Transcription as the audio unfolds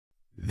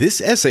This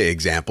essay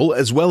example,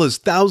 as well as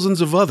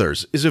thousands of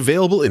others, is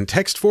available in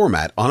text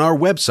format on our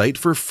website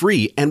for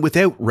free and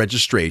without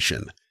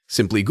registration.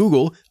 Simply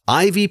Google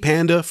Ivy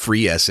Panda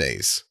Free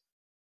Essays.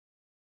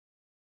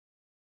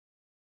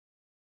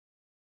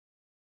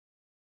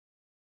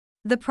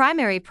 The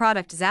primary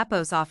product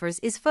Zappos offers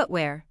is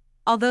footwear,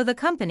 although the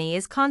company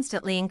is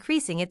constantly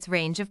increasing its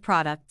range of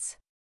products.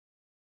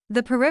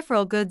 The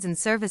peripheral goods and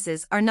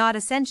services are not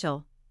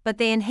essential, but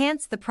they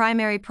enhance the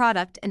primary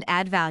product and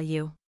add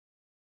value.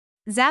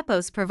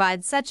 Zappos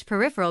provides such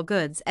peripheral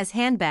goods as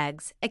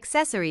handbags,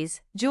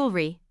 accessories,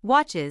 jewelry,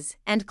 watches,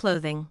 and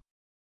clothing.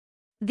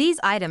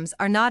 These items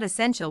are not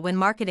essential when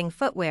marketing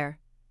footwear,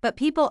 but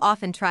people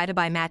often try to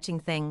buy matching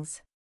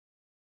things.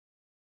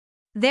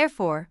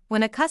 Therefore,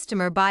 when a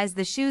customer buys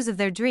the shoes of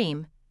their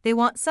dream, they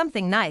want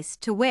something nice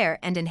to wear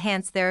and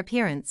enhance their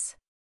appearance.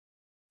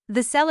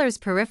 The seller's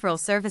peripheral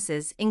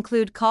services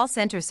include call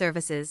center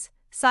services,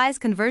 size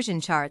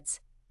conversion charts,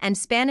 and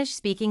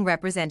Spanish-speaking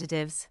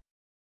representatives.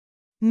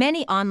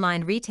 Many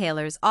online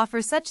retailers offer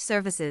such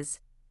services,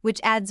 which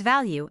adds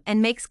value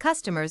and makes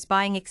customers'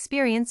 buying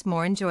experience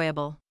more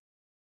enjoyable.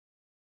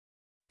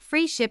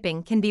 Free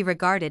shipping can be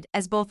regarded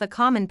as both a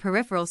common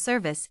peripheral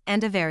service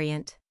and a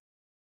variant.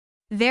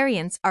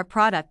 Variants are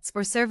products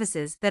or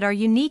services that are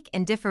unique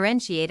and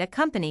differentiate a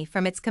company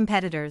from its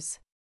competitors.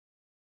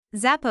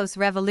 Zappos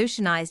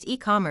revolutionized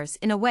e-commerce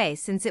in a way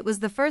since it was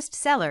the first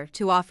seller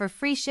to offer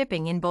free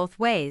shipping in both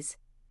ways,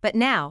 but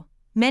now,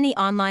 many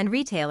online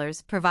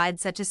retailers provide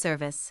such a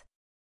service.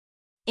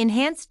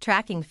 Enhanced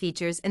tracking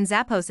features and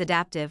Zappos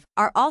Adaptive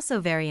are also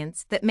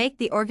variants that make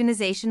the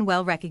organization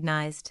well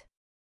recognized.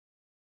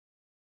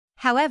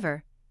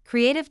 However,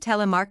 creative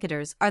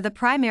telemarketers are the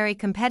primary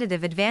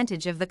competitive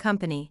advantage of the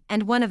company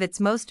and one of its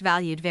most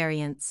valued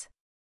variants.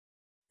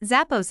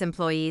 Zappos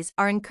employees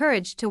are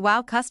encouraged to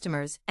wow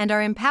customers and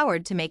are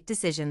empowered to make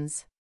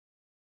decisions.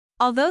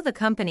 Although the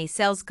company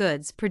sells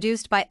goods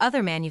produced by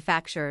other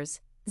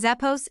manufacturers,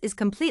 Zappos is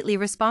completely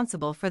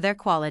responsible for their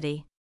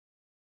quality.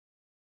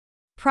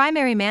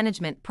 Primary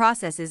management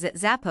processes at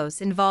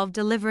Zappos involve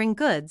delivering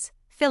goods,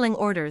 filling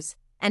orders,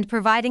 and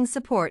providing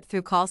support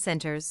through call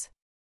centers.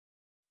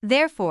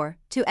 Therefore,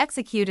 to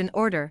execute an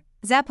order,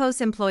 Zappos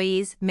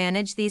employees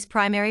manage these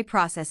primary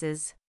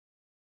processes.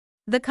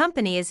 The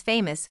company is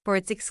famous for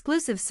its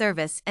exclusive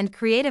service and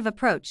creative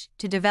approach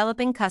to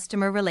developing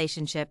customer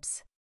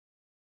relationships.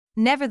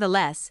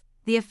 Nevertheless,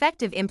 the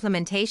effective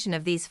implementation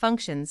of these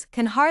functions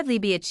can hardly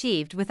be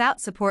achieved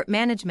without support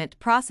management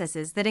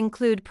processes that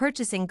include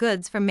purchasing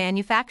goods from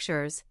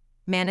manufacturers,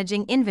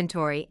 managing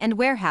inventory and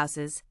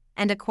warehouses,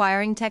 and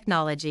acquiring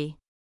technology.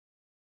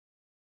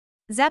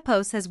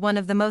 Zappos has one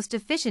of the most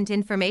efficient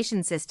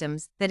information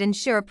systems that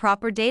ensure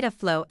proper data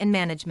flow and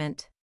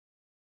management.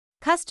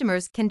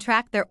 Customers can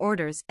track their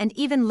orders and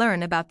even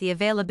learn about the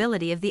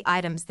availability of the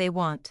items they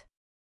want.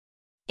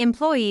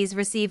 Employees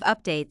receive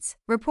updates,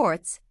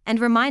 reports, and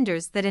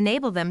reminders that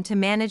enable them to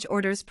manage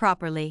orders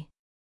properly.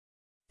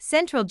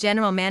 Central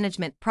general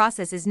management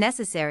processes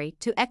necessary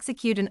to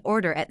execute an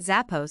order at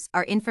Zappos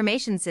are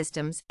information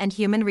systems and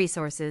human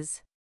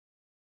resources.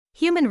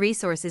 Human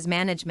resources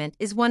management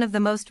is one of the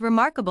most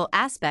remarkable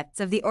aspects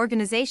of the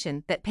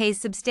organization that pays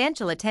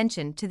substantial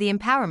attention to the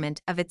empowerment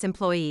of its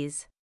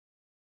employees.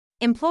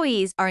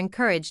 Employees are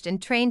encouraged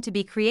and trained to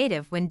be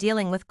creative when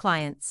dealing with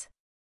clients.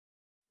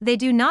 They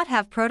do not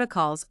have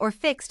protocols or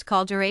fixed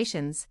call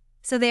durations,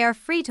 so they are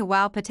free to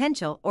wow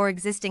potential or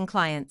existing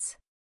clients.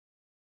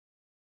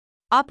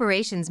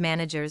 Operations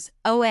managers,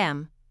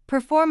 OM,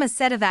 perform a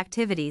set of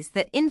activities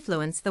that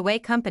influence the way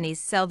companies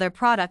sell their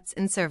products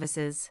and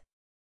services.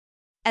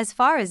 As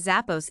far as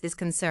Zappos is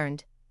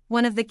concerned,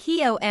 one of the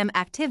key OM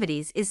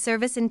activities is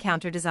service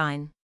encounter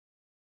design.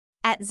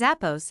 At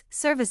Zappos,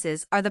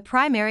 services are the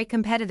primary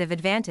competitive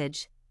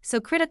advantage, so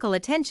critical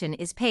attention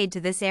is paid to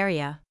this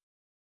area.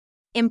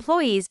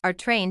 Employees are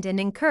trained and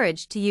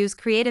encouraged to use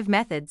creative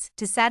methods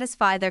to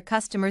satisfy their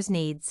customers'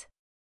 needs.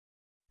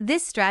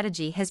 This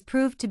strategy has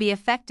proved to be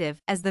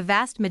effective as the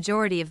vast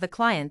majority of the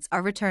clients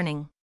are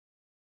returning.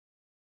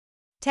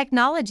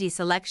 Technology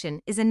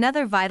selection is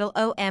another vital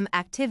OM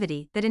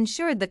activity that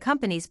ensured the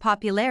company's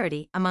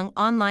popularity among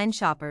online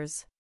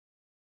shoppers.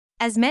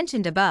 As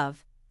mentioned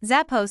above,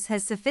 Zappos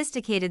has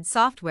sophisticated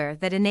software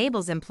that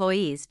enables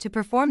employees to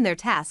perform their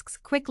tasks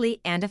quickly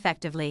and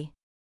effectively.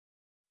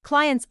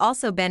 Clients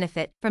also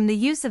benefit from the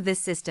use of this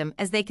system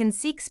as they can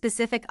seek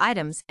specific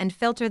items and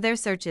filter their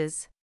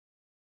searches.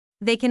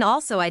 They can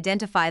also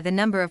identify the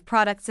number of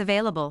products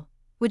available,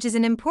 which is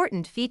an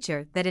important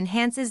feature that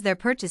enhances their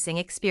purchasing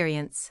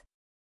experience.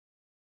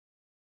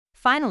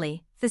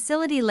 Finally,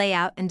 facility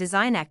layout and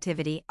design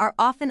activity are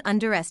often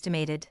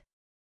underestimated.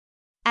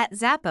 At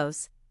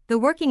Zappos, the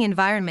working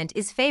environment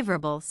is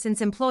favorable since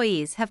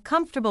employees have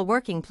comfortable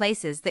working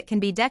places that can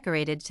be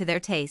decorated to their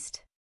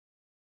taste.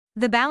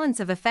 The balance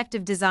of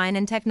effective design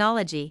and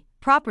technology,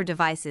 proper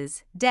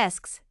devices,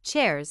 desks,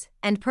 chairs,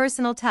 and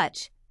personal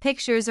touch,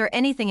 pictures or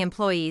anything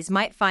employees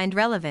might find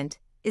relevant,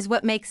 is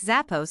what makes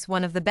Zappos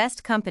one of the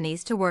best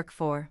companies to work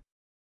for.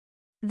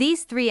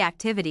 These three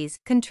activities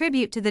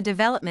contribute to the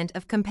development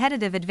of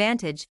competitive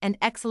advantage and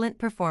excellent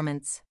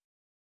performance.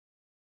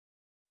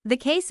 The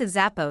case of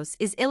Zappos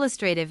is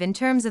illustrative in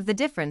terms of the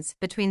difference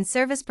between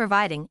service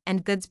providing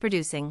and goods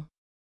producing.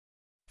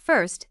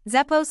 First,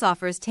 Zappos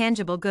offers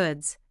tangible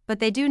goods, but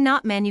they do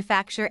not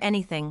manufacture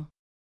anything.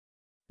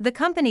 The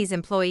company's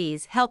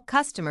employees help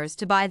customers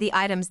to buy the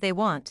items they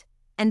want,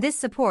 and this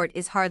support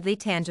is hardly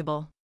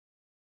tangible.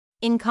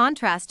 In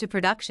contrast to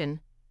production,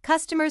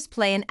 customers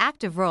play an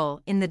active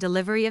role in the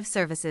delivery of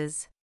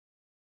services.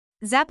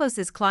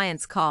 Zappos's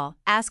clients call,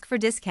 ask for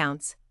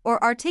discounts,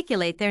 or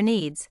articulate their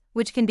needs,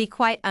 which can be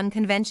quite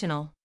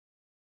unconventional.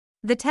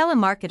 The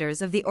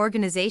telemarketers of the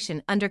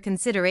organization under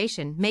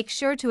consideration make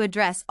sure to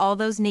address all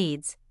those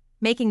needs,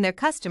 making their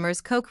customers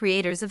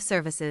co-creators of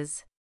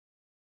services.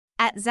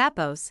 At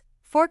Zappos,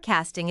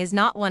 forecasting is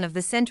not one of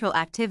the central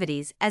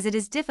activities, as it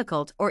is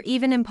difficult or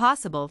even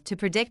impossible to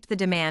predict the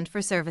demand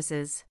for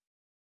services.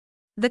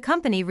 The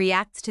company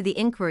reacts to the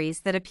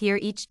inquiries that appear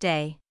each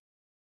day.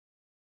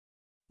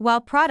 While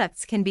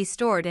products can be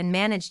stored and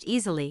managed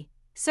easily,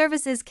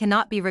 services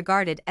cannot be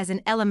regarded as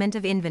an element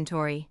of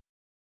inventory.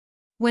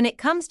 When it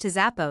comes to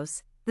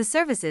Zappos, the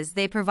services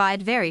they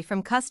provide vary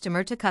from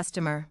customer to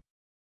customer.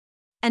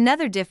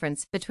 Another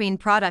difference between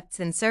products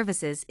and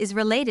services is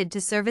related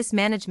to service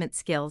management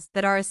skills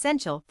that are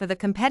essential for the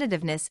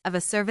competitiveness of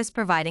a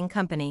service-providing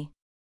company.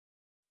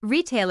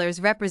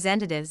 Retailers'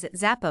 representatives at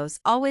Zappos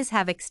always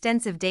have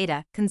extensive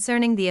data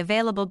concerning the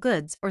available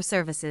goods or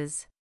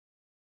services.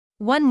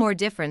 One more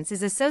difference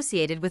is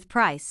associated with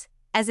price,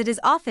 as it is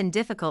often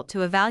difficult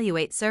to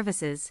evaluate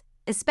services,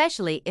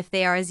 especially if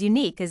they are as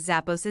unique as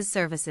Zappos's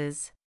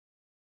services.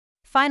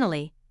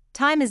 Finally,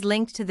 time is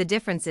linked to the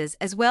differences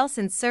as well,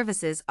 since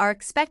services are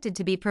expected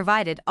to be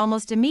provided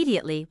almost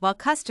immediately while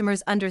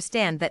customers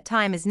understand that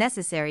time is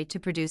necessary to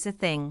produce a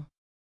thing.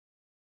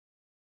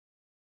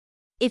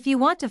 If you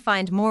want to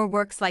find more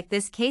works like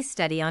this case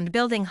study on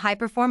building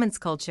high-performance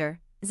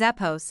culture,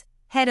 Zappos,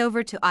 head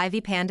over to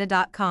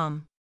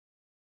ivypanda.com.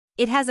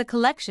 It has a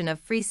collection of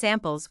free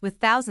samples with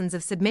thousands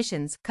of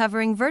submissions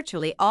covering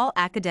virtually all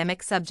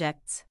academic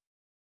subjects.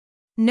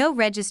 No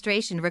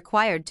registration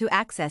required to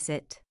access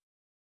it.